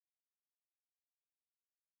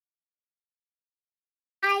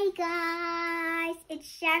Hi guys, it's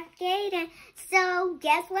Chef Gaden. So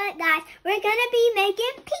guess what guys, we're gonna be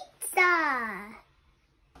making pizza.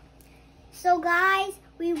 So guys,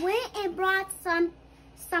 we went and brought some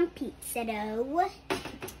pizza dough,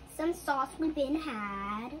 some sauce we've been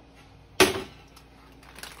had,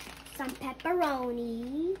 some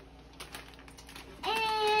pepperoni,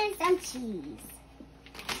 and some cheese.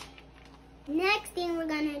 Next thing we're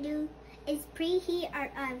gonna do is preheat our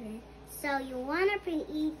oven. So you want to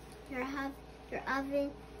preheat your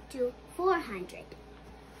oven to 400.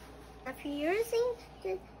 If you're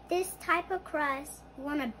using this type of crust, you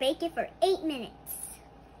want to bake it for 8 minutes.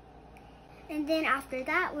 And then after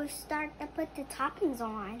that, we'll start to put the toppings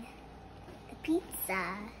on the pizza.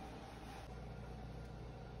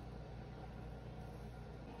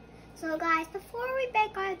 So guys, before we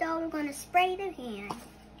bake our dough, we're going to spray the pan.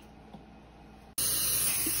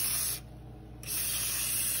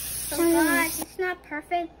 So guys, it's not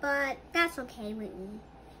perfect, but that's okay with me.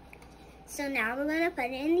 So now we're gonna put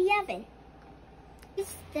it in the oven.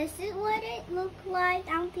 This is what it looked like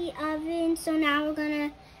out the oven. So now we're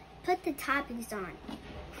gonna put the toppings on.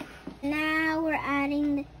 Now we're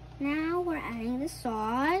adding the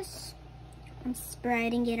sauce. I'm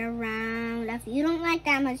spreading it around. If you don't like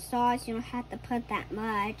that much sauce, you don't have to put that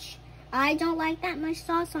much. I don't like that much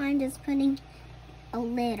sauce, so I'm just putting a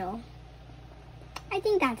little. I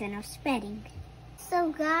think that's enough spreading.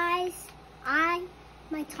 So guys,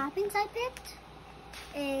 my toppings I picked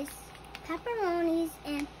is pepperonis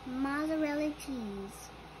and mozzarella cheese.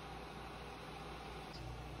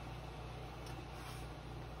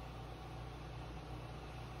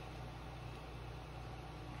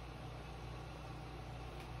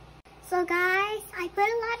 So guys, I put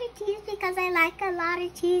a lot of cheese because I like a lot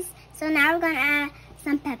of cheese. So now we're gonna add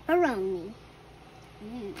some pepperoni.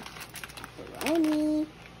 Pepperoni.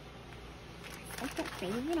 That's my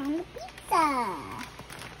favorite on the pizza.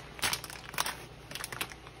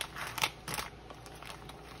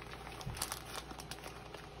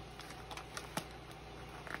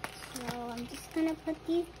 So I'm just gonna put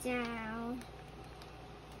these down.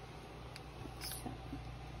 So,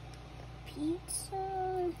 pizza.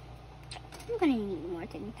 I'm gonna need more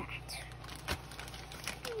than that.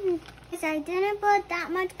 I didn't put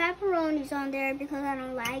that much pepperonis on there because I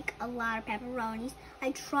don't like a lot of pepperonis.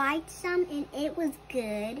 I tried some and it was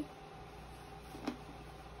good.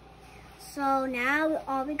 So now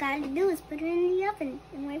all we gotta do is put it in the oven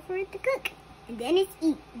and wait for it to cook. And then it's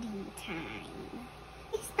eating time.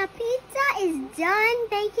 The pizza is done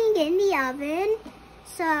baking in the oven.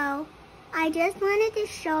 So I just wanted to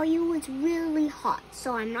show you it's really hot.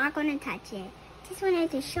 So I'm not gonna touch it. Just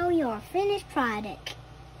wanted to show you our finished product.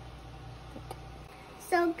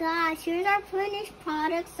 So guys, here's our finished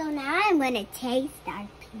product. So now I'm gonna taste our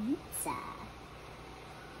pizza.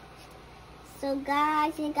 So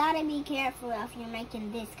guys, you gotta be careful if you're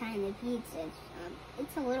making this kind of pizza.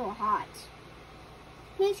 It's a little hot.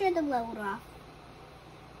 Make sure to blow it off.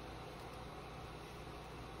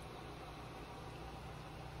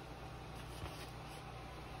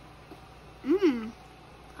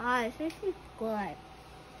 Guys, this is good.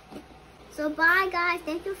 So bye guys,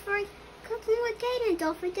 thank you for cooking with Gaden.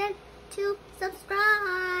 Don't forget to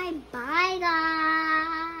subscribe. Bye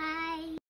guys.